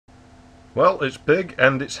Well, it's big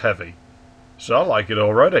and it's heavy. So I like it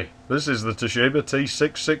already. This is the Toshiba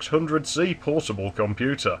T6600C Portable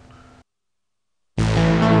computer.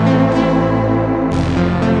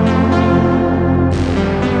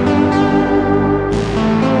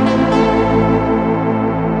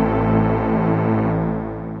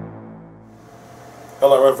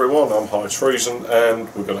 Hello everyone, I'm High Treason and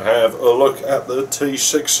we're going to have a look at the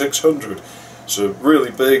T6600. It's a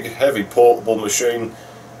really big, heavy portable machine,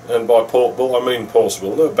 and by portable I mean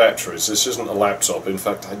portable, no batteries. This isn't a laptop. In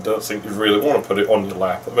fact, I don't think you really want to put it on your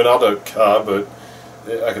lap. I mean, I don't care, but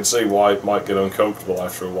I can see why it might get uncomfortable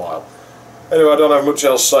after a while. Anyway, I don't have much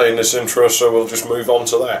else to say in this intro, so we'll just move on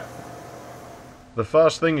to that. The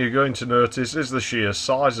first thing you're going to notice is the sheer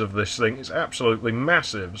size of this thing. It's absolutely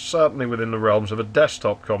massive, certainly within the realms of a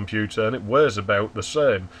desktop computer, and it weighs about the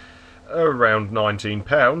same. Around 19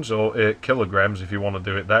 pounds, or 8 kilograms if you want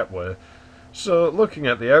to do it that way. So, looking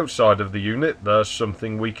at the outside of the unit, there's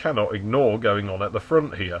something we cannot ignore going on at the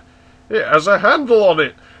front here. It has a handle on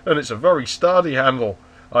it, and it's a very sturdy handle.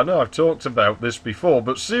 I know I've talked about this before,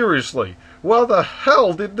 but seriously, where the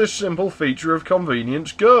hell did this simple feature of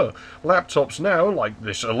convenience go? Laptops now, like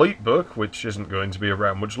this EliteBook, which isn't going to be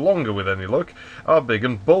around much longer with any luck, are big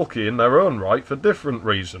and bulky in their own right for different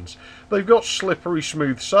reasons. They've got slippery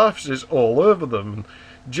smooth surfaces all over them, and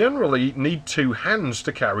generally need two hands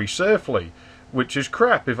to carry safely. Which is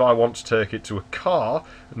crap. If I want to take it to a car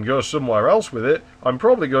and go somewhere else with it, I'm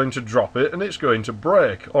probably going to drop it and it's going to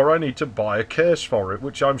break, or I need to buy a case for it,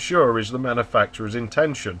 which I'm sure is the manufacturer's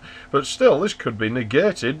intention. But still, this could be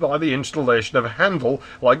negated by the installation of a handle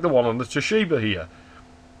like the one on the Toshiba here.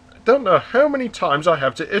 I don't know how many times I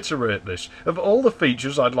have to iterate this. Of all the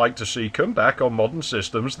features I'd like to see come back on modern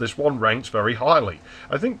systems, this one ranks very highly.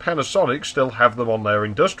 I think Panasonic still have them on their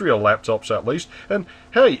industrial laptops at least, and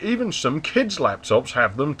hey, even some kids' laptops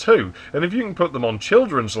have them too. And if you can put them on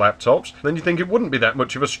children's laptops, then you think it wouldn't be that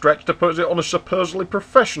much of a stretch to put it on a supposedly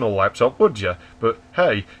professional laptop, would you? But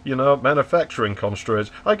hey, you know, manufacturing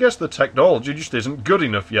constraints. I guess the technology just isn't good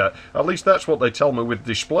enough yet. At least that's what they tell me with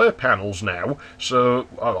display panels now, so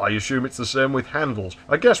I assume it's the same with handles.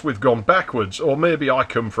 I guess we've gone backwards, or maybe I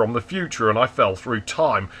come from the future and I fell through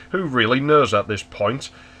time. Who really knows at this point?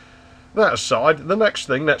 That aside, the next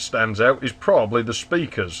thing that stands out is probably the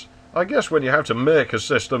speakers. I guess when you have to make a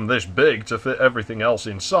system this big to fit everything else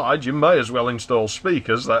inside, you may as well install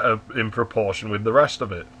speakers that are in proportion with the rest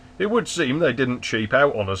of it. It would seem they didn't cheap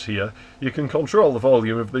out on us here. You can control the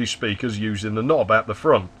volume of these speakers using the knob at the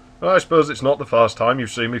front. I suppose it's not the first time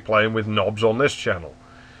you've seen me playing with knobs on this channel.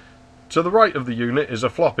 To the right of the unit is a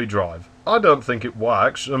floppy drive. I don't think it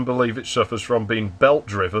works and believe it suffers from being belt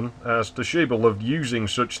driven, as Toshiba loved using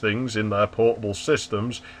such things in their portable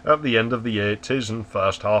systems at the end of the 80s and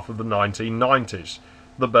first half of the 1990s.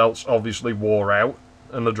 The belts obviously wore out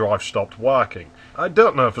and the drive stopped working. I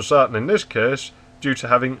don't know for certain in this case, due to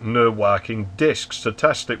having no working discs to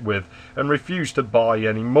test it with, and refuse to buy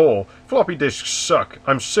any more. Floppy disks suck.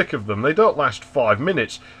 I'm sick of them. They don't last 5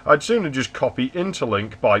 minutes. I'd sooner just copy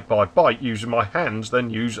interlink byte by byte using my hands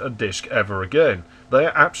than use a disc ever again.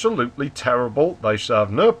 They're absolutely terrible, they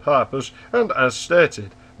serve no purpose, and as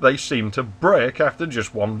stated, they seem to break after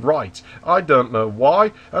just one write. I don't know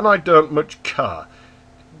why, and I don't much care.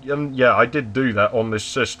 And yeah, I did do that on this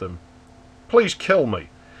system. Please kill me.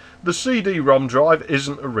 The CD-ROM drive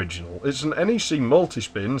isn't original. It's an NEC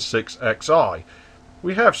Multispin 6XI.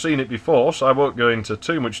 We have seen it before, so I won't go into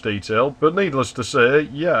too much detail, but needless to say,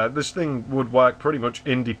 yeah, this thing would work pretty much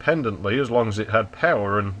independently as long as it had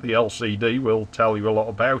power, and the LCD will tell you a lot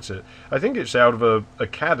about it. I think it's out of a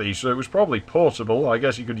caddy, so it was probably portable. I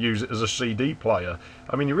guess you could use it as a CD player.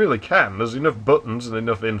 I mean, you really can. There's enough buttons and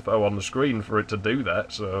enough info on the screen for it to do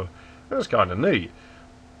that, so that's kind of neat.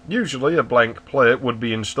 Usually a blank plate would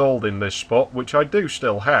be installed in this spot, which I do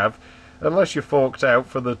still have, unless you forked out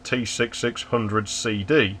for the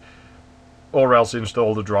T6600CD, or else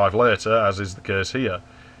install the drive later, as is the case here.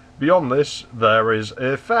 Beyond this, there is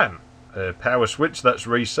a fan, a power switch that's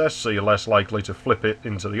recessed so you're less likely to flip it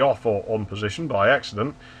into the off or on position by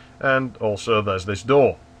accident, and also there's this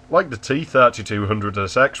door. Like the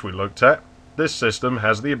T6600SX we looked at, this system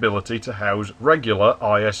has the ability to house regular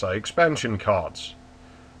ISA expansion cards.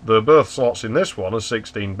 The birth slots in this one are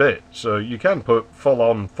 16-bit, so you can put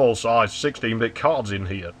full-on, full-size 16-bit cards in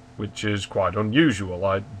here, which is quite unusual.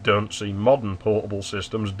 I don't see modern portable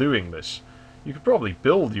systems doing this. You could probably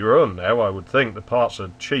build your own now, I would think. The parts are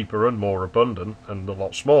cheaper and more abundant, and a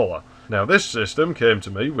lot smaller. Now this system came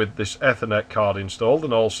to me with this Ethernet card installed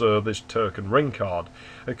and also this Turk and Ring card,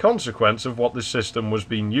 a consequence of what this system was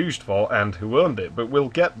being used for and who owned it, but we'll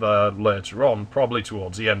get there later on, probably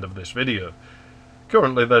towards the end of this video.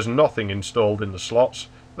 Currently there's nothing installed in the slots.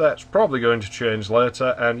 That's probably going to change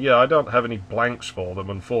later, and yeah, I don't have any blanks for them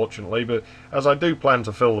unfortunately, but as I do plan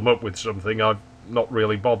to fill them up with something, I've not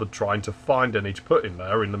really bothered trying to find any to put in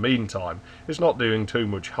there in the meantime. It's not doing too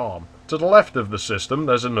much harm. To the left of the system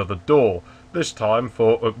there's another door, this time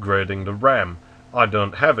for upgrading the RAM. I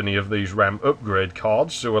don't have any of these RAM upgrade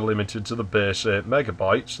cards, so we're limited to the base 8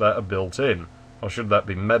 megabytes that are built in. Or should that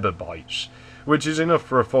be megabytes? Which is enough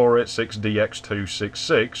for a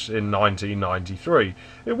 486DX266 in 1993.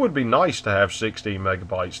 It would be nice to have 16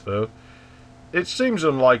 megabytes though. It seems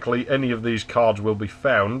unlikely any of these cards will be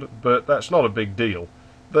found, but that's not a big deal.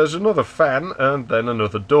 There's another fan and then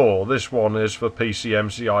another door. This one is for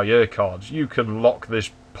PCMCIA cards. You can lock this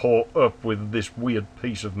port up with this weird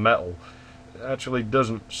piece of metal. It actually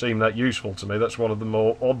doesn't seem that useful to me. That's one of the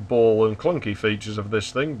more oddball and clunky features of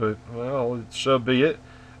this thing, but well, so be it.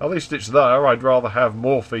 At least it's there. I'd rather have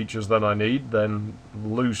more features than I need than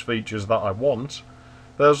lose features that I want.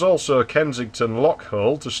 There's also a Kensington lock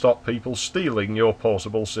hole to stop people stealing your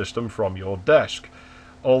portable system from your desk,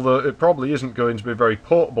 although it probably isn't going to be very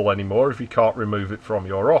portable anymore if you can't remove it from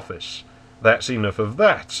your office. That's enough of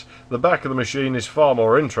that. The back of the machine is far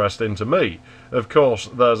more interesting to me. Of course,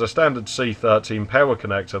 there's a standard C13 power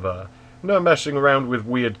connector there. No messing around with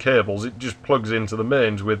weird cables, it just plugs into the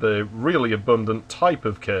mains with a really abundant type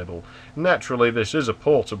of cable. Naturally this is a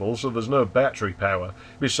portable, so there's no battery power.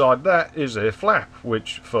 Beside that is a flap,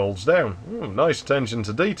 which folds down. Nice attention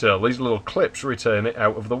to detail. These little clips retain it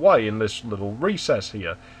out of the way in this little recess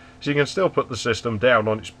here. So you can still put the system down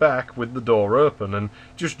on its back with the door open and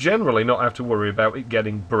just generally not have to worry about it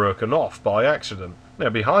getting broken off by accident. Now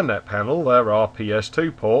behind that panel there are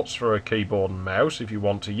PS2 ports for a keyboard and mouse if you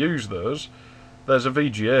want to use those. There's a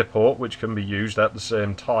VGA port which can be used at the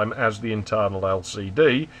same time as the internal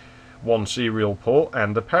LCD, one serial port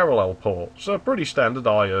and a parallel port, so pretty standard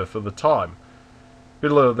I/O for the time.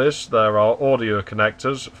 Below this there are audio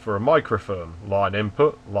connectors for a microphone, line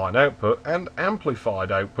input, line output and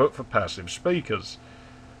amplified output for passive speakers.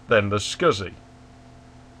 Then there's SCSI.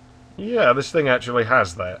 Yeah, this thing actually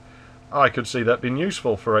has that. I could see that being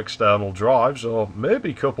useful for external drives, or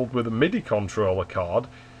maybe coupled with a MIDI controller card.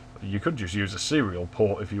 You could just use a serial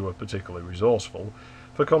port if you were particularly resourceful,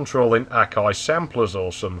 for controlling Akai samplers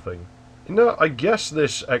or something. You know, I guess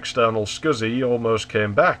this external SCSI almost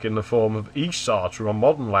came back in the form of eSATA on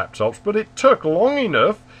modern laptops, but it took long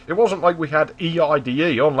enough. It wasn't like we had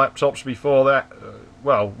EIDE on laptops before that.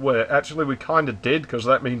 Well, actually we kind of did, because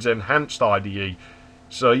that means Enhanced IDE.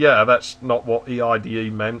 So yeah, that's not what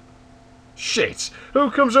EIDE meant. Shit! Who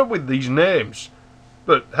comes up with these names?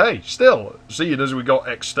 But hey, still, seeing as we got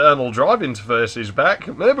external drive interfaces back,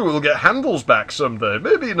 maybe we'll get handles back someday.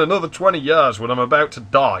 Maybe in another 20 years when I'm about to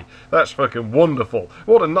die. That's fucking wonderful.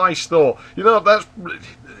 What a nice thought. You know,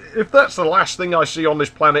 if that's the last thing I see on this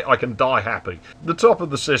planet, I can die happy. The top of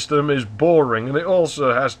the system is boring, and it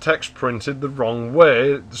also has text printed the wrong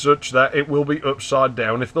way, such that it will be upside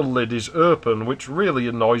down if the lid is open, which really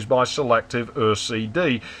annoys my selective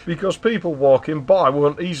OCD, because people walking by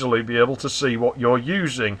won't easily be able to see what you're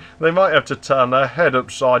using. They might have to turn their head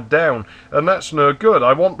upside down, and that's no good.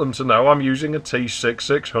 I want them to know I'm using a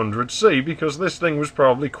T6600C, because this thing was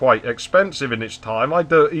probably quite expensive in its time. I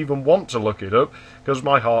don't even want to look it up, because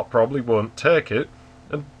my heart probably won't take it.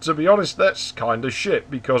 And to be honest, that's kind of shit,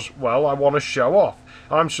 because, well, I want to show off.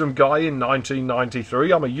 I'm some guy in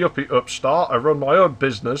 1993, I'm a yuppie upstart, I run my own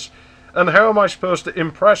business, and how am I supposed to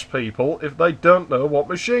impress people if they don't know what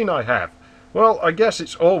machine I have? Well, I guess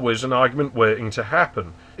it's always an argument waiting to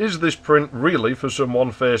happen. Is this print really for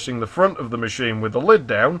someone facing the front of the machine with the lid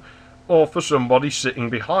down, or for somebody sitting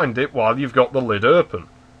behind it while you've got the lid open?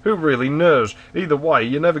 Who really knows? Either way,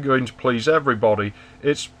 you're never going to please everybody.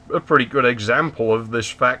 It's a pretty good example of this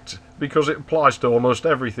fact, because it applies to almost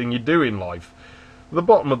everything you do in life. The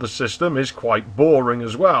bottom of the system is quite boring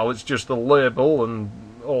as well. It's just the label, and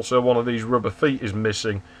also one of these rubber feet is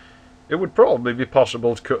missing. It would probably be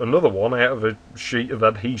possible to cut another one out of a sheet of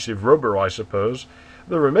adhesive rubber, I suppose.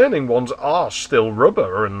 The remaining ones are still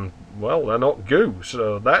rubber, and, well, they're not goo,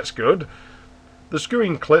 so that's good. The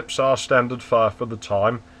screwing clips are standard fare for the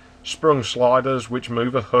time. Sprung sliders which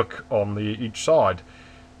move a hook on each side.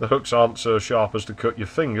 The hooks aren't so sharp as to cut your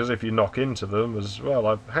fingers if you knock into them, as well.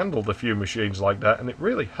 I've handled a few machines like that and it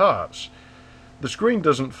really hurts. The screen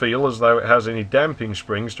doesn't feel as though it has any damping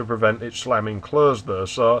springs to prevent it slamming closed though,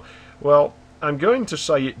 so, well, I'm going to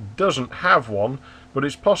say it doesn't have one, but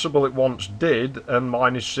it's possible it once did and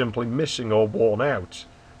mine is simply missing or worn out.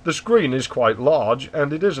 The screen is quite large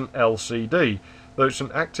and it isn't LCD, though it's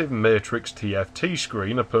an active matrix TFT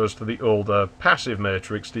screen opposed to the older passive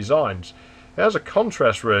matrix designs. It has a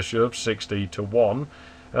contrast ratio of 60:1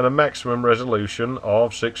 and a maximum resolution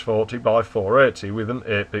of 640 by 480 with an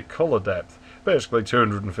 8-bit colour depth, basically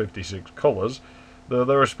 256 colours, though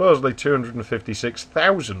there are supposedly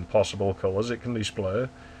 256,000 possible colours it can display.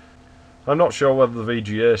 I'm not sure whether the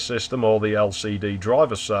VGA system or the LCD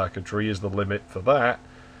driver circuitry is the limit for that,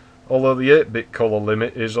 although the 8-bit colour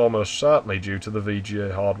limit is almost certainly due to the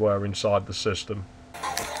VGA hardware inside the system.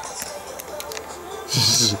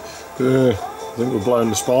 I think we're blowing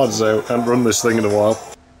the spiders out. I haven't run this thing in a while.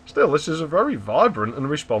 Still, this is a very vibrant and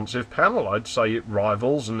responsive panel. I'd say it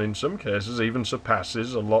rivals and in some cases even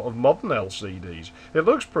surpasses a lot of modern LCDs. It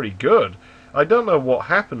looks pretty good. I don't know what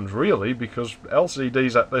happened really, because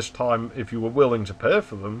LCDs at this time, if you were willing to pay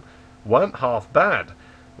for them, weren't half bad,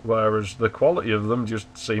 whereas the quality of them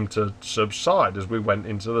just seemed to subside as we went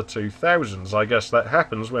into the 2000s. I guess that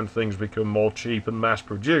happens when things become more cheap and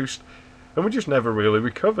mass-produced, and we just never really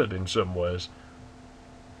recovered in some ways.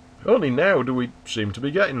 Only now do we seem to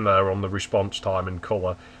be getting there on the response time and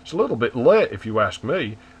colour. It's a little bit late if you ask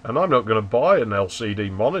me, and I'm not going to buy an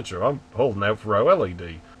LCD monitor. I'm holding out for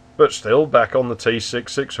OLED. But still, back on the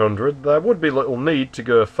T6600, there would be little need to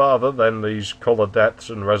go further than these colour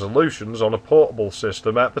depths and resolutions on a portable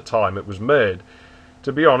system at the time it was made.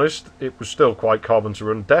 To be honest, it was still quite common to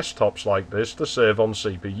run desktops like this to save on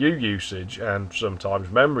CPU usage and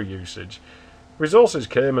sometimes memory usage. Resources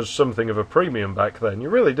came as something of a premium back then. You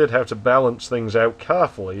really did have to balance things out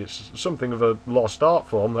carefully. It's something of a lost art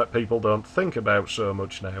form that people don't think about so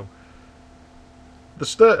much now. The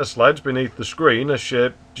status LEDs beneath the screen are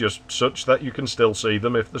shaped just such that you can still see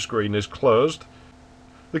them if the screen is closed.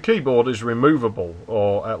 The keyboard is removable,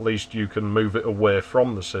 or at least you can move it away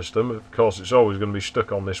from the system. Of course, it's always going to be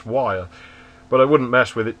stuck on this wire, but I wouldn't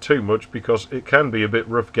mess with it too much because it can be a bit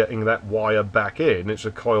rough getting that wire back in. It's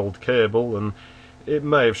a coiled cable and it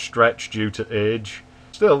may have stretched due to age.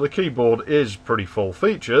 Still, the keyboard is pretty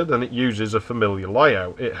full-featured and it uses a familiar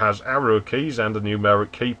layout. It has arrow keys and a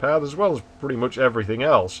numeric keypad as well as pretty much everything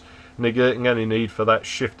else, negating any need for that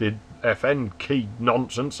shifted FN key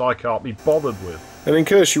nonsense I can't be bothered with. And in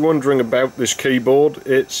case you're wondering about this keyboard,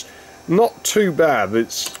 it's not too bad.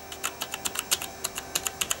 It's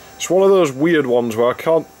one of those weird ones where I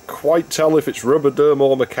can't quite tell if it's rubber dome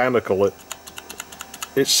or mechanical.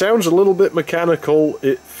 It sounds a little bit mechanical,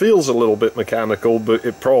 it feels a little bit mechanical, but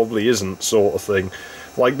it probably isn't, sort of thing.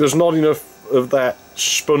 Like, there's not enough of that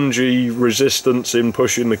spongy resistance in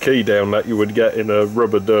pushing the key down that you would get in a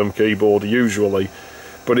rubber dome keyboard usually,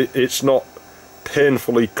 but it's not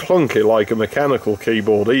painfully clunky like a mechanical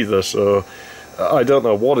keyboard either, so I don't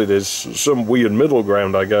know what it is. Some weird middle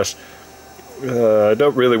ground, I guess. I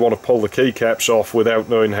don't really want to pull the keycaps off without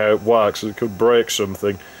knowing how it works. It could break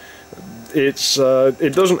something.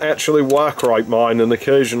 It doesn't actually work right, mine, and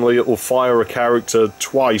occasionally it will fire a character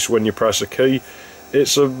twice when you press a key.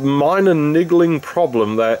 It's a minor niggling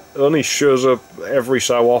problem that only shows up every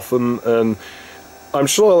so often, and I'm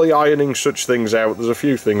slowly ironing such things out. There's a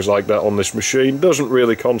few things like that on this machine. Doesn't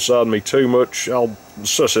really concern me too much. I'll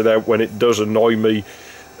suss it out when it does annoy me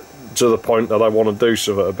to the point that I want to do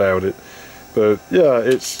something about it. But yeah,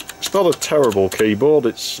 it's not a terrible keyboard.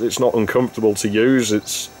 It's not uncomfortable to use.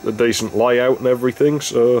 It's a decent layout and everything.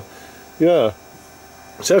 So yeah,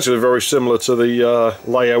 it's actually very similar to the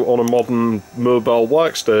layout on a modern mobile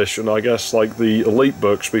workstation, I guess, like the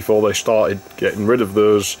EliteBooks before they started getting rid of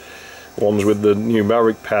those ones with the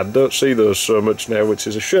numeric pad. Don't see those so much now, which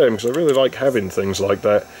is a shame because I really like having things like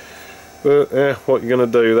that. But yeah, what you're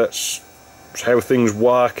going to do, that's how things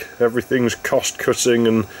work. Everything's cost cutting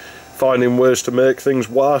and finding ways to make things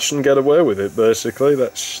worse and get away with it, basically.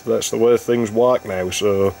 That's the way things work now,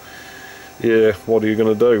 so yeah, what are you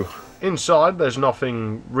going to do? Inside there's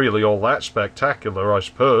nothing really all that spectacular, I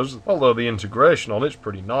suppose, although the integration on it's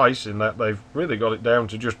pretty nice in that they've really got it down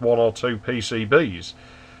to just 1 or 2 PCBs.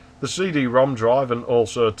 The CD-ROM drive and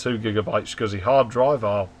also a 2GB SCSI hard drive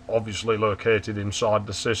are obviously located inside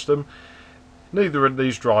the system. Neither of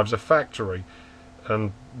these drives are factory,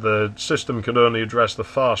 and the system can only address the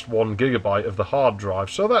first 1GB of the hard drive,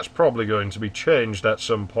 so that's probably going to be changed at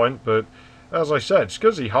some point. But as I said,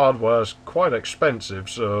 SCSI hardware is quite expensive,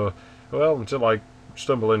 so well, until I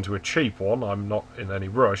stumble into a cheap one, I'm not in any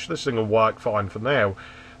rush. This thing will work fine for now.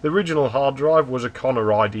 The original hard drive was a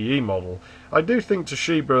Connor IDE model. I do think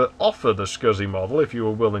Toshiba offered a SCSI model if you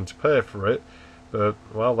were willing to pay for it, But,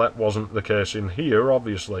 well, that wasn't the case in here,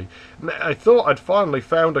 obviously. I thought I'd finally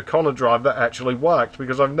found a conner drive that actually worked,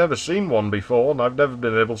 because I've never seen one before, and I've never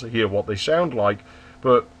been able to hear what they sound like.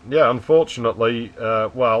 But, yeah, unfortunately,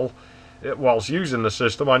 whilst using the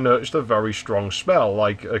system, I noticed a very strong smell,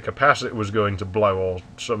 like a capacitor was going to blow or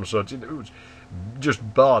some such. It was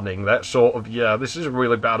just burning, that sort of, yeah, this is a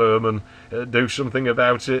really bad omen, do something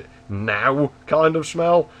about it now kind of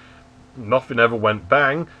smell. Nothing ever went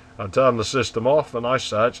bang. I turned the system off and I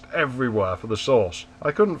searched everywhere for the source.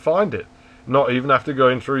 I couldn't find it, not even after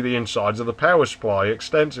going through the insides of the power supply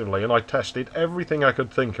extensively, and I tested everything I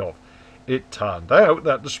could think of. It turned out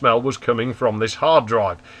that the smell was coming from this hard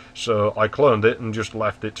drive, so I cloned it and just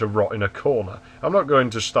left it to rot in a corner. I'm not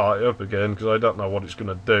going to start it up again because I don't know what it's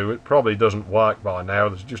going to do. It probably doesn't work by now,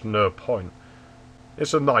 there's just no point.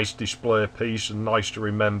 It's a nice display piece and nice to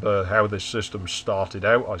remember how this system started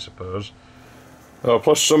out, I suppose.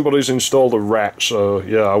 Plus somebody's installed a rat, so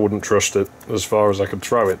yeah, I wouldn't trust it as far as I could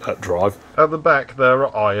throw it, that drive. At the back there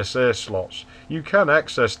are ISA slots. You can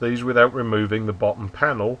access these without removing the bottom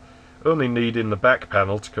panel, only needing the back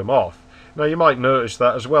panel to come off. Now you might notice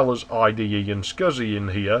that as well as IDE and SCSI in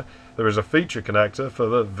here, there is a feature connector for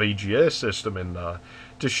the VGA system in there.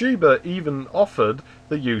 Toshiba even offered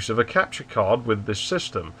the use of a capture card with this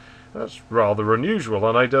system. That's rather unusual,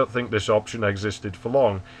 and I don't think this option existed for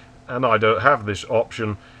long. And I don't have this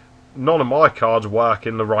option. None of my cards work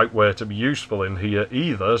in the right way to be useful in here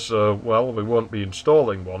either, so, well, we won't be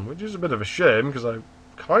installing one, which is a bit of a shame, because I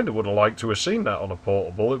kind of would have liked to have seen that on a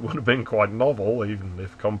portable. It would have been quite novel, even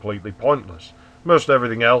if completely pointless. Most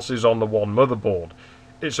everything else is on the one motherboard.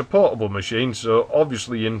 It's a portable machine, so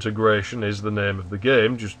obviously integration is the name of the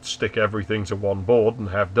game. Just stick everything to one board and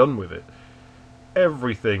have done with it.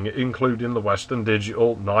 Everything, including the Western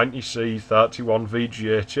Digital 90C31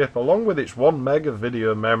 VGA chip, along with its 1 meg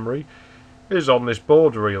video memory, is on this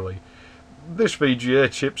board really. This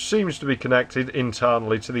VGA chip seems to be connected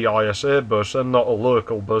internally to the ISA bus and not a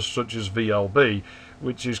local bus such as VLB,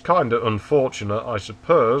 which is kinda unfortunate, I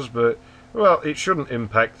suppose, but, well, it shouldn't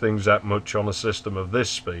impact things that much on a system of this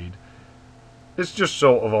speed. It's just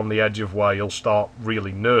sort of on the edge of where you'll start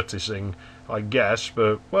really noticing, I guess,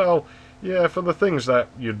 but, well, yeah, for the things that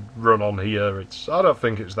you'd run on here, I don't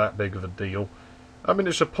think it's that big of a deal. I mean,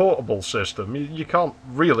 it's a portable system. You can't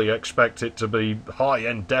really expect it to be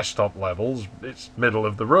high-end desktop levels. It's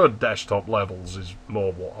middle-of-the-road desktop levels is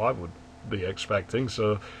more what I would be expecting,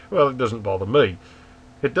 so, well, it doesn't bother me.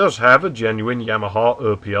 It does have a genuine Yamaha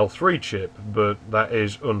OPL3 chip, but that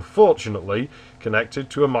is, unfortunately,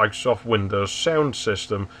 connected to a Microsoft Windows sound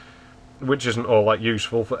system, which isn't all that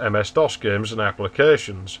useful for MS-DOS games and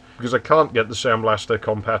applications, because I can't get the Sound Blaster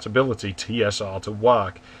compatibility TSR to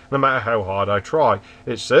work, no matter how hard I try.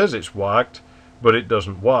 It says it's worked, but it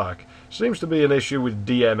doesn't work. Seems to be an issue with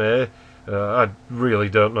DMA. I really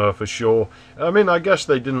don't know for sure. I mean, I guess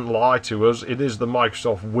they didn't lie to us. It is the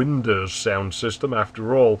Microsoft Windows sound system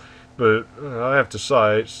after all, but I have to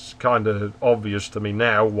say it's kind of obvious to me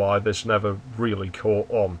now why this never really caught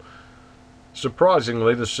on.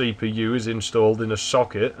 Surprisingly, the CPU is installed in a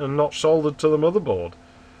socket and not soldered to the motherboard.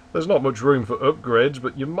 There's not much room for upgrades,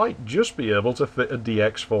 but you might just be able to fit a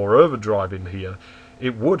DX4 overdrive in here.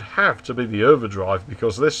 It would have to be the overdrive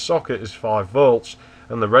because this socket is 5 volts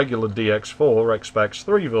and the regular DX4 expects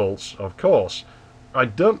 3 volts, of course. I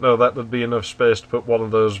don't know that there'd be enough space to put one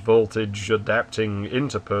of those voltage adapting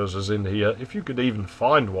interposers in here, if you could even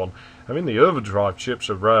find one. I mean, the overdrive chips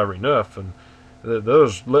are rare enough, and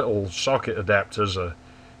those little socket adapters are,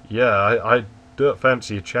 yeah, I don't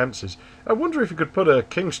fancy your chances. I wonder if you could put a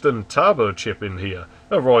Kingston turbo chip in here.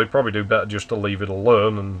 Overall, you'd probably do better just to leave it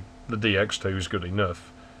alone, and the DX2 is good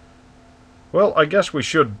enough. Well, I guess we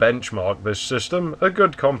should benchmark this system. A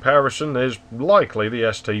good comparison is likely the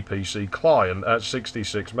STPC client at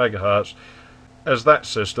 66 MHz, as that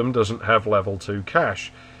system doesn't have level 2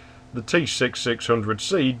 cache. The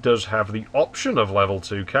T6600C does have the option of level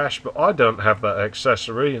 2 cache, but I don't have that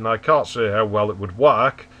accessory and I can't say how well it would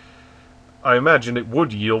work. I imagine it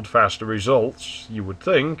would yield faster results, you would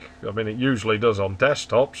think. I mean, it usually does on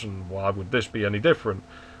desktops, and why would this be any different?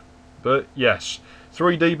 But yes,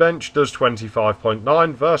 3D Bench does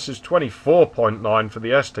 25.9 versus 24.9 for the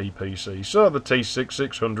STPC, so the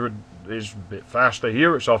T6600 is a bit faster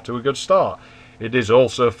here. It's off to a good start. It is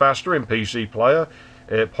also faster in PC Player,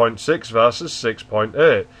 8.6 versus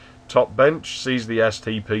 6.8. Top Bench sees the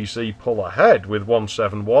STPC pull ahead with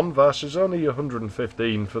 171 versus only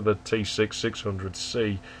 115 for the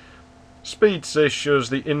T6600C. SpeedSys shows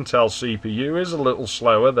the Intel CPU is a little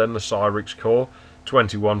slower than the Cyrix core,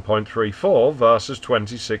 21.34 versus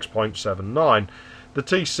 26.79. The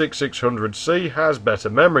T6600C has better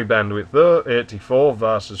memory bandwidth though, 84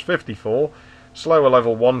 versus 54, slower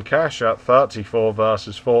level 1 cache at 34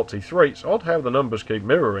 versus 43. It's odd how the numbers keep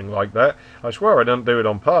mirroring like that. I swear I don't do it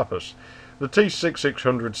on purpose. The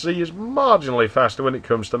T6600C is marginally faster when it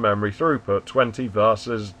comes to memory throughput, 20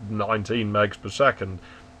 versus 19 megs per second.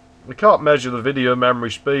 I can't measure the video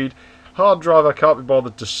memory speed. Hard drive I can't be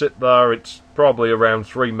bothered to sit there. It's probably around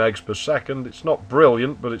 3 megs per second. It's not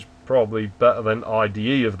brilliant, but it's probably better than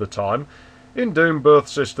IDE of the time. In Doom, both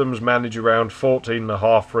systems manage around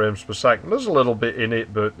 14.5 frames per second. There's a little bit in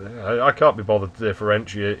it, but I can't be bothered to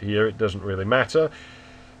differentiate here. It doesn't really matter.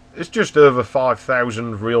 It's just over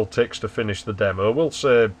 5,000 real ticks to finish the demo. We'll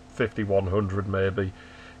say 5,100 maybe.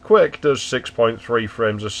 Quick does 6.3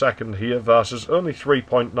 frames a second here versus only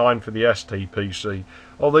 3.9 for the STPC,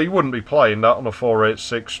 although you wouldn't be playing that on a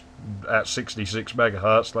 486 at 66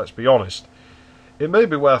 MHz, let's be honest. It may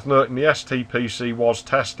be worth noting the STPC was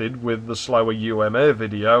tested with the slower UMA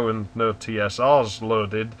video and no TSRs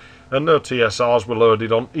loaded, and no TSRs were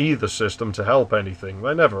loaded on either system to help anything.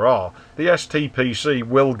 They never are. The STPC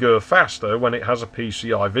will go faster when it has a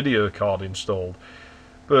PCI video card installed,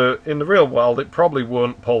 but in the real world it probably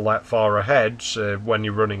won't pull that far ahead, say when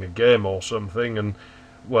you're running a game or something, and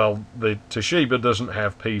well, the Toshiba doesn't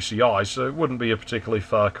have PCI, so it wouldn't be a particularly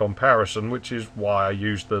fair comparison, which is why I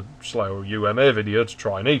used the slower UMA video to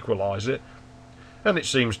try and equalise it, and it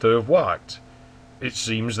seems to have worked. It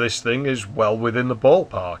seems this thing is well within the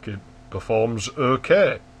ballpark. It performs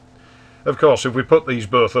okay. Of course, if we put these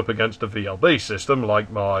both up against a VLB system,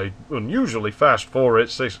 like my unusually fast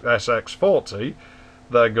 486 SX40,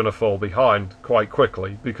 they're going to fall behind quite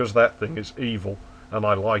quickly, because that thing is evil, and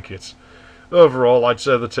I like it. Overall, I'd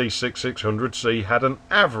say the T6600C had an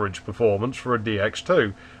average performance for a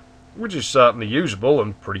DX2, which is certainly usable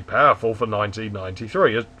and pretty powerful for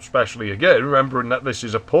 1993, especially again remembering that this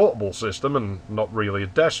is a portable system and not really a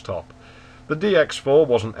desktop. The DX4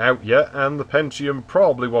 wasn't out yet, and the Pentium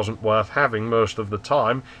probably wasn't worth having most of the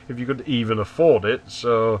time if you could even afford it,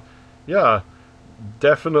 so yeah,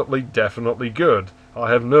 definitely good. I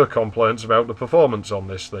have no complaints about the performance on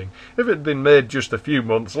this thing. If it had been made just a few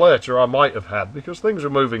months later, I might have had, because things were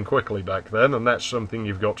moving quickly back then, and that's something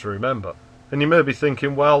you've got to remember. And you may be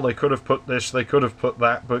thinking, well, they could have put this, they could have put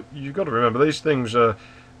that, but you've got to remember, these things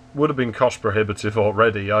would have been cost prohibitive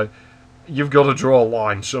already. You've got to draw a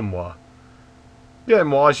line somewhere.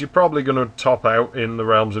 Game-wise, you're probably going to top out in the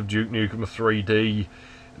realms of Duke Nukem 3D.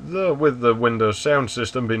 With the Windows sound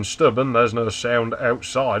system being stubborn, there's no sound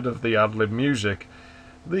outside of the ad-lib music.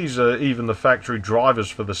 These are even the factory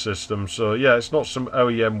drivers for the system, so yeah, it's not some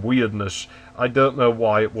OEM weirdness. I don't know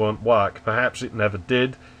why it won't work. Perhaps it never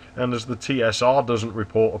did, and as the TSR doesn't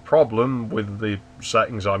report a problem with the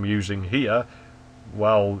settings I'm using here,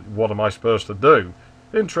 well, what am I supposed to do?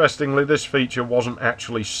 Interestingly, this feature wasn't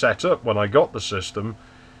actually set up when I got the system,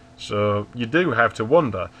 so you do have to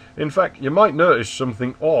wonder. In fact, you might notice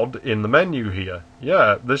something odd in the menu here.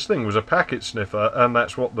 Yeah, this thing was a packet sniffer, and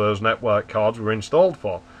that's what those network cards were installed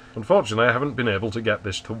for. Unfortunately, I haven't been able to get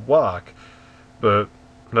this to work. But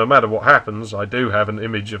no matter what happens, I do have an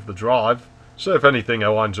image of the drive, so if anything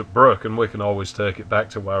winds up broken, we can always take it back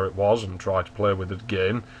to where it was and try to play with it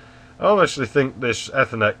again. I honestly think this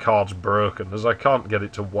Ethernet card's broken, as I can't get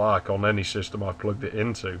it to work on any system I've plugged it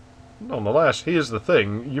into. Nonetheless, here's the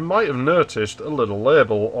thing, you might have noticed a little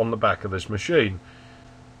label on the back of this machine.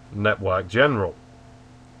 Network General.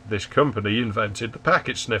 This company invented the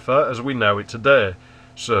packet sniffer as we know it today,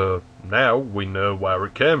 so now we know where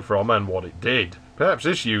it came from and what it did. Perhaps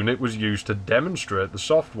this unit was used to demonstrate the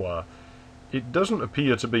software. It doesn't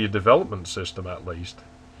appear to be a development system, at least.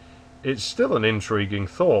 It's still an intriguing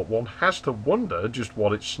thought. One has to wonder just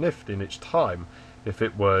what it sniffed in its time, if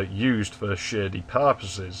it were used for shady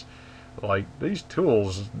purposes. Like, these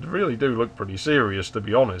tools really do look pretty serious, to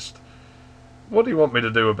be honest. What do you want me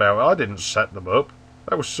to do about it? I didn't set them up.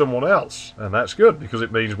 That was someone else. And that's good, because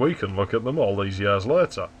it means we can look at them all these years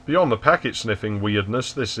later. Beyond the packet sniffing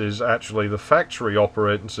weirdness, this is actually the factory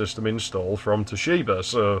operating system installed from Toshiba,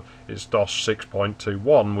 so it's DOS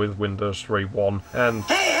 6.21 with Windows 3.1 and...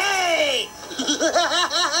 Hey!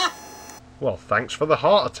 Well, thanks for the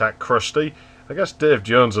heart attack, Krusty. I guess Dave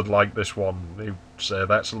Jones would like this one. He'd say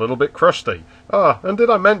that's a little bit crusty. Ah, and did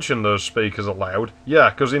I mention those speakers are loud? Yeah,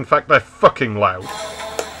 because in fact they're fucking loud.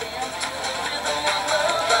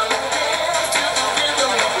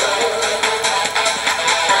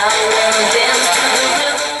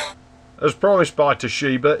 As promised by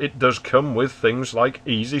Toshiba, it does come with things like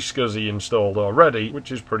Easy SCSI installed already,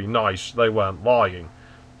 which is pretty nice. They weren't lying.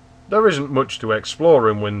 There isn't much to explore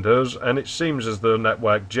in Windows, and it seems as though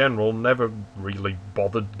Network General never really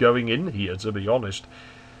bothered going in here, to be honest.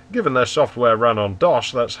 Given their software ran on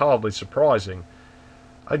DOS, that's hardly surprising.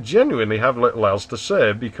 I genuinely have little else to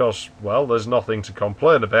say because, well, there's nothing to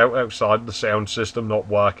complain about outside the sound system not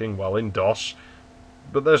working well in DOS.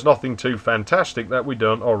 But there's nothing too fantastic that we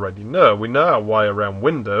don't already know. We know our way around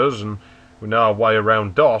Windows, and we know our way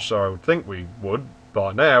around DOS, or I would think we would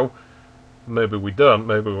by now. Maybe we don't,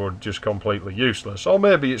 maybe we're just completely useless, or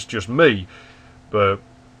maybe it's just me. But,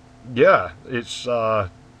 yeah, it's,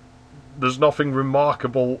 there's nothing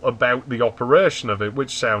remarkable about the operation of it,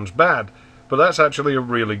 which sounds bad. But that's actually a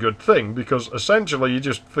really good thing, because essentially you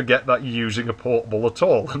just forget that you're using a portable at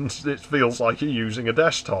all, and it feels like you're using a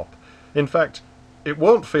desktop. In fact, it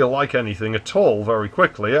won't feel like anything at all very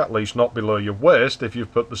quickly, at least not below your waist if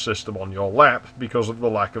you've put the system on your lap because of the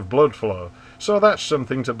lack of blood flow. So that's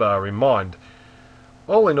something to bear in mind.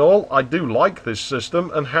 All in all, I do like this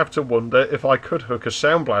system and have to wonder if I could hook a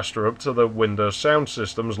Sound Blaster up to the Windows Sound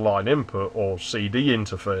System's line input or CD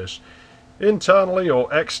interface. Internally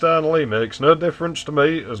or externally makes no difference to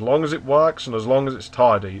me as long as it works and as long as it's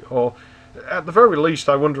tidy, or at the very least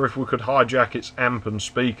I wonder if we could hijack its amp and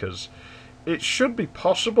speakers. It should be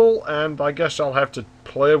possible, and I guess I'll have to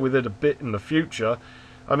play with it a bit in the future.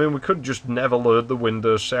 I mean, we could just never load the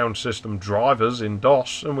Windows Sound System drivers in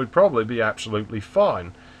DOS, and we'd probably be absolutely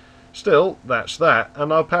fine. Still, that's that,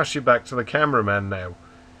 and I'll pass you back to the cameraman now.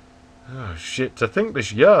 Oh shit, to think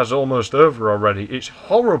this year's almost over already. It's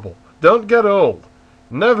horrible. Don't get old.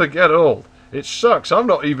 Never get old. It sucks. I'm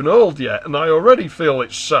not even old yet, and I already feel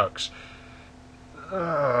it sucks.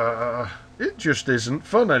 It just isn't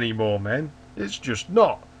fun anymore, man. It's just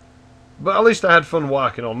not. But at least I had fun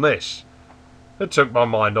working on this. It took my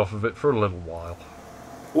mind off of it for a little while.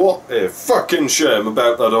 What a fucking shame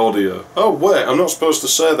about that audio. Oh wait, I'm not supposed to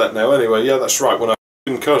say that now anyway. Yeah, that's right, when I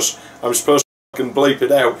fucking cuss, I'm supposed to fucking bleep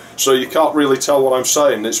it out, so you can't really tell what I'm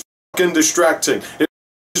saying. It's fucking distracting. It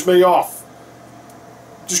pisses me off.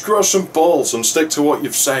 Just grow some balls and stick to what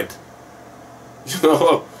you've said. You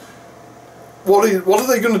know, what are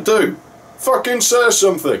they going to do? Fucking say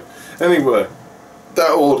something. Anyway, that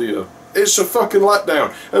audio. It's a fucking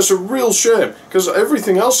letdown. It's a real shame, because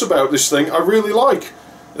everything else about this thing I really like.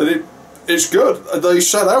 And it's good. They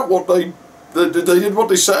set out what they did what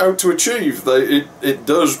they set out to achieve. It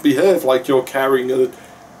does behave like you're carrying a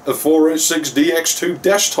 486DX2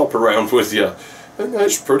 desktop around with you. And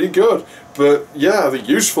that's pretty good. But yeah, the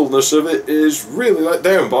usefulness of it is really let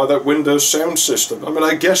down by that Windows sound system. I mean,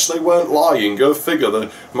 I guess they weren't lying. Go figure,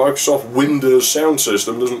 the Microsoft Windows sound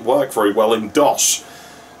system doesn't work very well in DOS.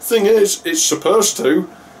 Thing is, it's supposed to,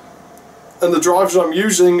 and the drivers I'm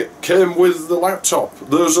using came with the laptop.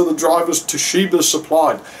 Those are the drivers Toshiba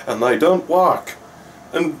supplied, and they don't work.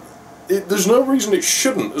 And there's no reason it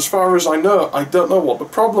shouldn't, as far as I know. I don't know what the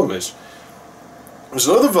problem is. There's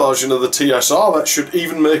another version of the TSR that should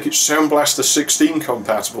even make it Sound Blaster 16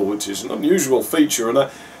 compatible, which is an unusual feature, and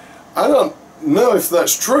I don't know if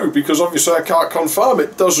that's true, because obviously I can't confirm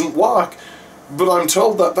it doesn't work, but I'm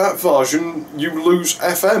told that that version you lose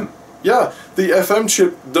FM. Yeah, the FM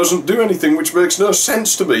chip doesn't do anything, which makes no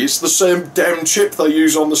sense to me. It's the same damn chip they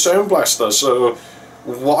use on the Sound Blaster, so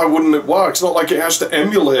why wouldn't it work? It's not like it has to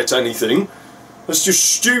emulate anything. It's just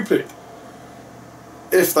stupid,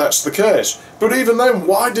 if that's the case. But even then,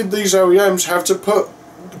 why did these OEMs have to put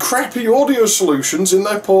crappy audio solutions in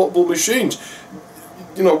their portable machines?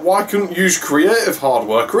 You know, why couldn't you use Creative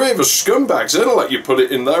hardware? Creative are scumbags, they'll let you put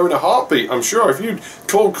it in there in a heartbeat. I'm sure if you'd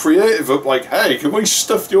called Creative up like, hey, can we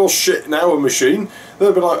stuff your shit in our machine?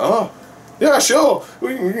 They'd be like, oh, yeah, sure,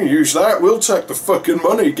 we can use that, we'll take the fucking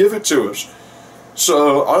money, give it to us.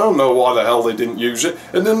 So, I don't know why the hell they didn't use it.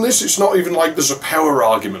 And then this, it's not even like there's a power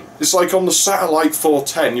argument. It's like on the Satellite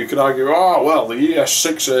 410, you could argue, oh, well, the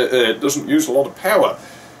ES688 doesn't use a lot of power.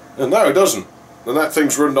 And no, it doesn't. And that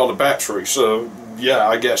thing's running on a battery, so, yeah,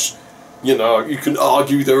 I guess, you know, you can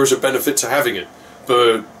argue there is a benefit to having it.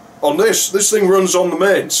 But on this thing runs on the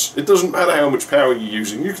mains. It doesn't matter how much power you're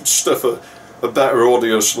using. You could stuff a better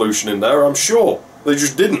audio solution in there, I'm sure. They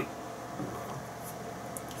just didn't.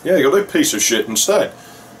 Yeah, you got a piece of shit instead.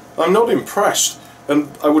 I'm not impressed, and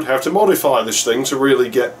I would have to modify this thing to really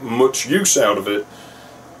get much use out of it.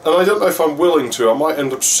 And I don't know if I'm willing to. I might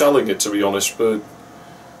end up selling it, to be honest, but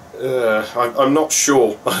I'm not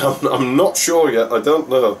sure. I'm not sure yet. I don't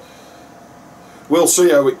know. We'll see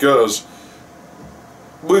how it goes.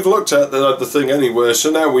 We've looked at the thing anyway, so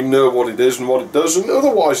now we know what it is and what it does, and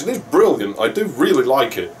otherwise it is brilliant. I do really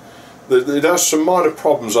like it. It has some minor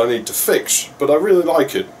problems I need to fix, but I really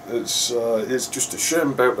like it. It's just a shame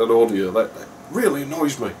about that audio. That really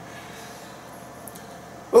annoys me.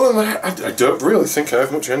 Other than that, I don't really think I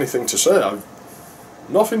have much anything to say.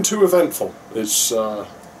 Nothing too eventful. It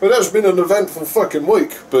has been an eventful fucking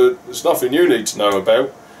week, but there's nothing you need to know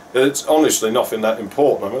about. It's honestly nothing that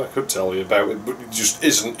important. I mean, I could tell you about it, but it just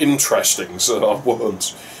isn't interesting, so I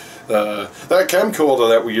won't. That camcorder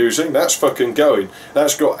that we're using, that's fucking going.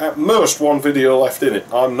 That's got at most one video left in it.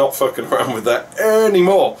 I'm not fucking around with that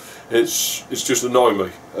anymore. It's just annoying me.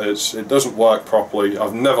 It doesn't work properly.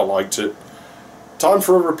 I've never liked it. Time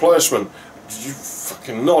for a replacement.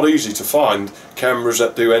 Fucking not easy to find cameras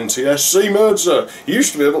that do NTSC modes. You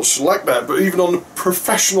used to be able to select that, but even on the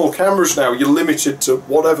professional cameras now you're limited to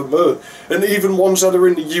whatever mode, and even ones that are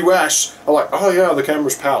in the US are like, oh yeah, the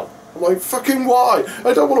camera's PAL. I'm like, fucking why?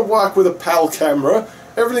 I don't want to work with a PAL camera.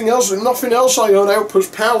 Everything else, nothing else I own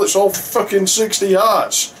outputs PAL. It's all fucking 60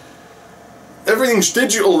 Hz. Everything's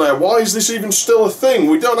digital now. Why is this even still a thing?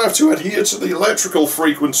 We don't have to adhere to the electrical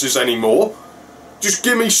frequencies anymore. Just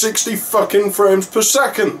give me 60 fucking frames per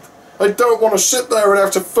second. I don't want to sit there and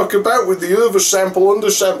have to fuck about with the oversample,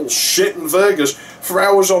 undersample shit in Vegas for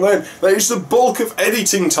hours on end. That is the bulk of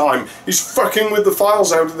editing time, is fucking with the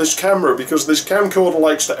files out of this camera, because this camcorder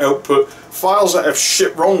likes to output files that have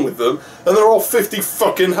shit wrong with them, and they're all 50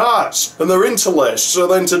 fucking Hz, and they're interlaced, so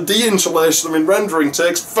then to de-interlace them in rendering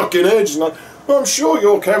takes fucking ages. Like, well, I'm sure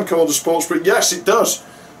your camcorder supports, but yes, it does.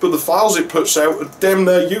 But the files it puts out are damn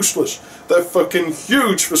near useless. They're fucking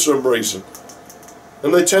huge for some reason.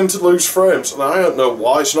 And they tend to lose frames, and I don't know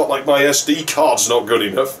why. It's not like my SD card's not good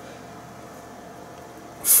enough.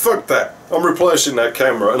 Fuck that. I'm replacing that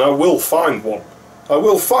camera, and I will find one. I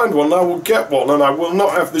will find one, I will get one, and I will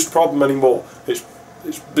not have this problem anymore. It's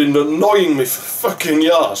been annoying me for fucking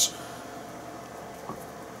years.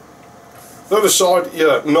 The other side,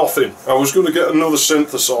 yeah, nothing. I was going to get another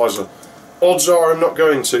synthesizer. Odds are I'm not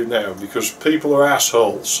going to now, because people are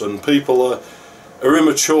assholes, and people are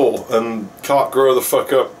immature and can't grow the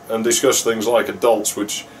fuck up and discuss things like adults,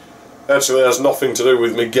 which actually has nothing to do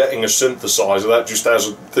with me getting a synthesizer. That just has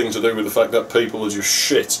a thing to do with the fact that people are just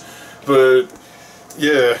shit. But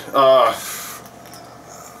yeah,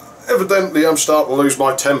 evidently I'm starting to lose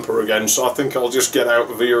my temper again, so I think I'll just get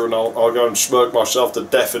out of here and I'll go and smirk myself to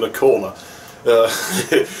death in a corner.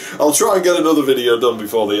 I'll try and get another video done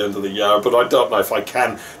before the end of the year, but I don't know if I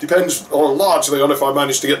can. Depends largely on if I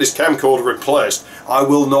manage to get this camcorder replaced. I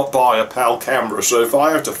will not buy a PAL camera, so if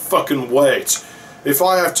I have to fucking wait, if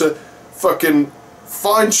I have to fucking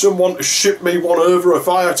find someone to ship me one over, if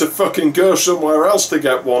I have to fucking go somewhere else to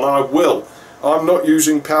get one, I will. I'm not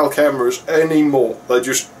using PAL cameras anymore. They're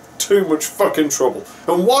just too much fucking trouble.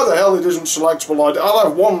 And why the hell it isn't selectable, I'll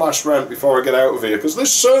have one last rant before I get out of here, because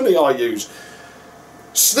this Sony I use,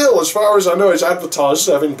 still, as far as I know, it's advertised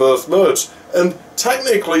as having both modes, and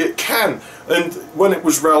technically it can. And when it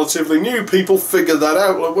was relatively new, people figured that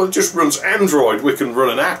out. Well, it just runs Android. We can run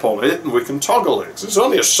an app on it, and we can toggle it. It's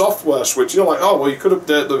only a software switch. You're like, oh, well, you could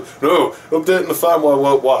update the... No, updating the firmware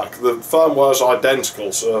won't work. The firmware's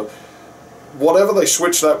identical, so whatever they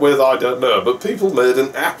switch that with, I don't know. But people made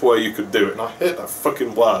an app where you could do it, and I hate that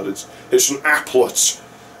fucking word. It's an applet,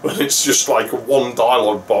 when it's just like one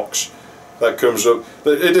dialogue box that comes up.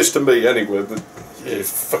 It is to me anyway, but yeah,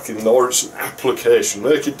 fucking no, it's an application.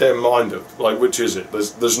 Make your damn mind up. Like, which is it?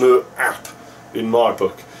 There's no app in my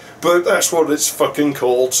book. But that's what it's fucking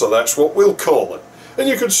called, so that's what we'll call it. And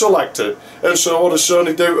you can select it. And so what does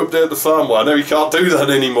Sony do? Update the firmware. Now you can't do that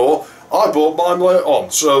anymore. I bought mine later on,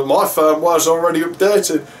 so my firmware's already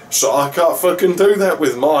updated, so I can't fucking do that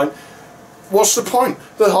with mine. What's the point?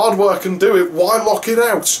 The hardware can do it. Why lock it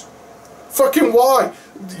out? Fucking why?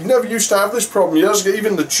 You never used to have this problem. Years ago,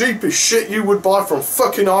 even the cheapest shit you would buy from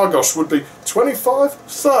fucking Argos would be 25,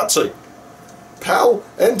 30. PAL,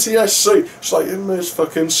 NTSC. It's like, it makes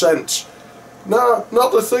fucking sense. No,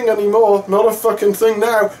 not the thing anymore. Not a fucking thing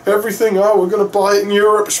now. Everything, oh, we're going to buy it in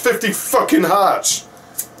Europe. It's 50 fucking Hz.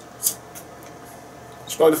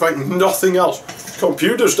 Despite the fact nothing else.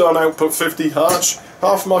 Computers don't output 50 Hz.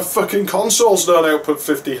 Half my fucking consoles don't output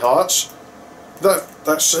 50 Hz.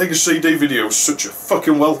 That Sega CD video was such a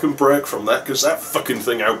fucking welcome break from that, because that fucking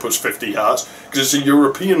thing outputs 50 Hz, because it's a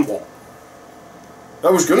European one. I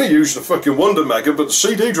was going to use the fucking Wonder Mega, but the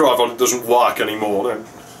CD drive on it doesn't work anymore. Now,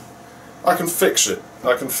 I can fix it.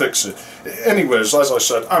 I can fix it. Anyways, as I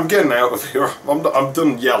said, I'm getting out of here. I'm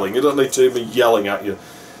done yelling. You don't need to hear me yelling at you.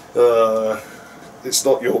 It's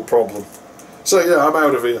not your problem. So yeah, I'm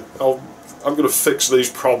out of here. I'm going to fix these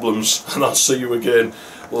problems, and I'll see you again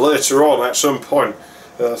later on at some point.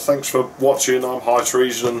 Thanks for watching. I'm High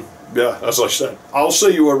Treason. Yeah, as I said, I'll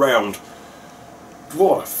see you around.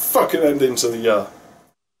 What a fucking ending to the year.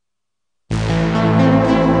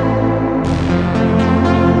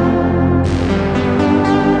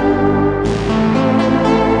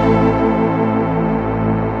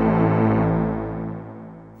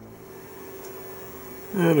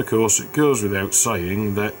 And of course it goes without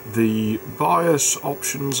saying that the BIOS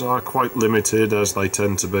options are quite limited, as they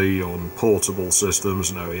tend to be on portable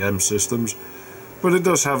systems and OEM systems, but it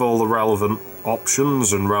does have all the relevant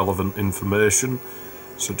options and relevant information,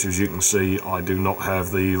 such as you can see I do not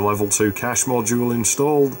have the level 2 cache module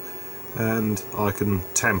installed, and I can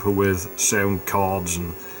tamper with sound cards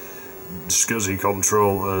and SCSI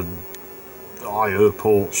control and I/O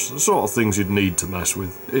ports, the sort of things you'd need to mess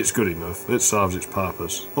with. It's good enough, it serves its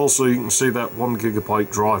purpose. Also, you can see that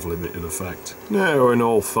 1GB drive limit in effect. Now, in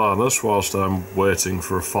all fairness, whilst I'm waiting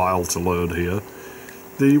for a file to load here,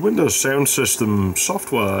 the Windows sound system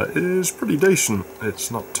software is pretty decent.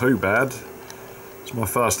 It's not too bad. It's my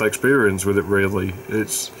first experience with it, really.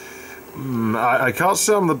 I can't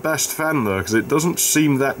say I'm the best fan though, because it doesn't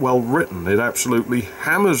seem that well written. It absolutely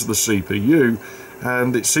hammers the CPU,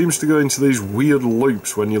 and it seems to go into these weird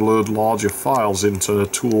loops when you load larger files into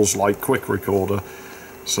tools like Quick Recorder.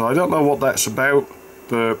 So I don't know what that's about,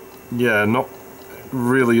 but yeah, not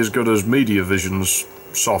really as good as MediaVision's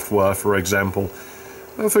software, for example.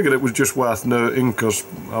 I figured it was just worth noting because,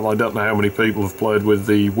 well, I don't know how many people have played with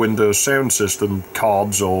the Windows sound system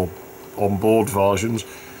cards or onboard versions.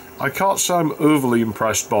 I can't say I'm overly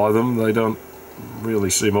impressed by them. They don't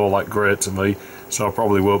really seem all that great to me, so I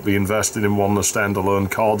probably won't be investing in one of the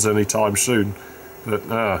standalone cards anytime soon. But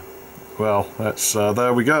well, that's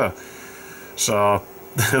there we go. So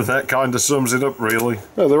that kind of sums it up, really.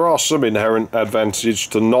 Now, there are some inherent advantages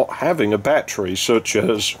to not having a battery, such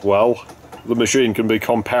as, well, the machine can be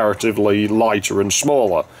comparatively lighter and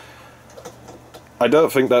smaller. I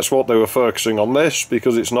don't think that's what they were focusing on this,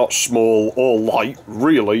 because it's not small or light,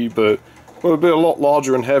 really, but it would be a lot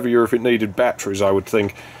larger and heavier if it needed batteries, I would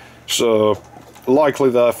think. So, likely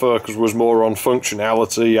their focus was more on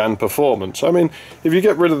functionality and performance. I mean, if you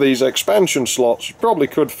get rid of these expansion slots, you probably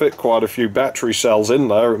could fit quite a few battery cells in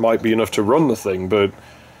there. It might be enough to run the thing, but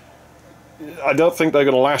I don't think they're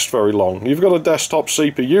going to last very long. You've got a desktop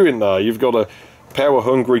CPU in there, you've got a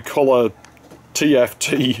power-hungry colour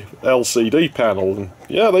TFT LCD panel, and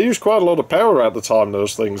yeah, they use quite a lot of power at the time,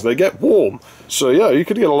 those things. They get warm, so yeah, you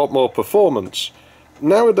could get a lot more performance.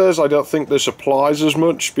 Nowadays I don't think this applies as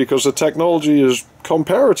much, because the technology is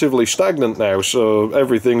comparatively stagnant now, so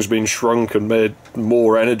everything's been shrunk and made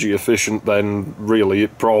more energy efficient than really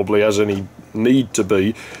it probably has any need to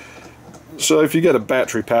be. So if you get a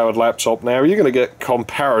battery-powered laptop now, you're going to get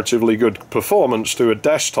comparatively good performance to a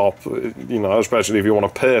desktop, you know, especially if you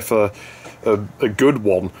want to pay for a good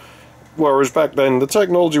one. Whereas back then, the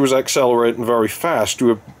technology was accelerating very fast. We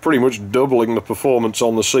were pretty much doubling the performance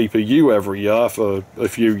on the CPU every year for a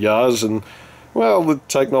few years, and, well, the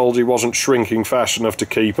technology wasn't shrinking fast enough to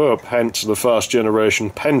keep up, hence the first generation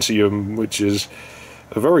Pentium, which is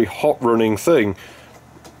a very hot-running thing.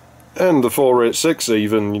 And the 486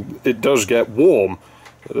 even, it does get warm,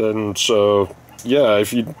 and so, yeah,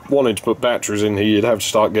 if you wanted to put batteries in here, you'd have to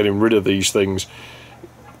start getting rid of these things.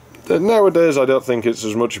 Nowadays I don't think it's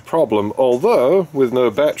as much a problem, although with no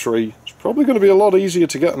battery it's probably going to be a lot easier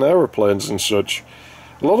to get on aeroplanes and such.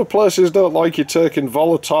 A lot of places don't like you taking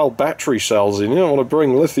volatile battery cells in. You don't want to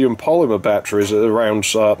bring lithium polymer batteries around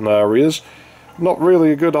certain areas. Not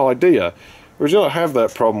really a good idea. Whereas you don't have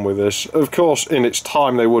that problem with this. Of course, in its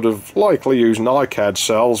time they would have likely used NiCad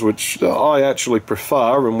cells, which I actually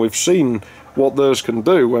prefer, and we've seen what those can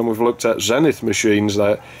do when we've looked at Zenith machines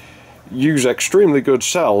that use extremely good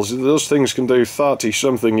cells. Those things can do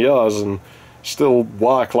 30-something years and still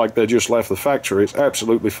work like they just left the factory. It's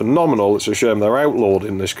absolutely phenomenal. It's a shame they're outlawed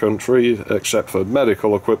in this country, except for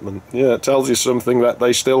medical equipment. Yeah, it tells you something that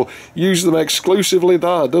they still use them exclusively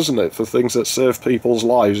there, doesn't it, for things that save people's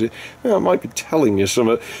lives. Yeah, it might be telling you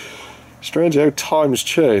something. Strange how times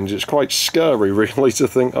change. It's quite scary, really, to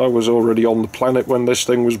think I was already on the planet when this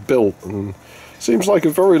thing was built, and it seems like a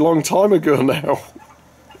very long time ago now.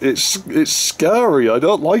 It's scary. I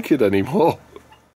don't like it anymore.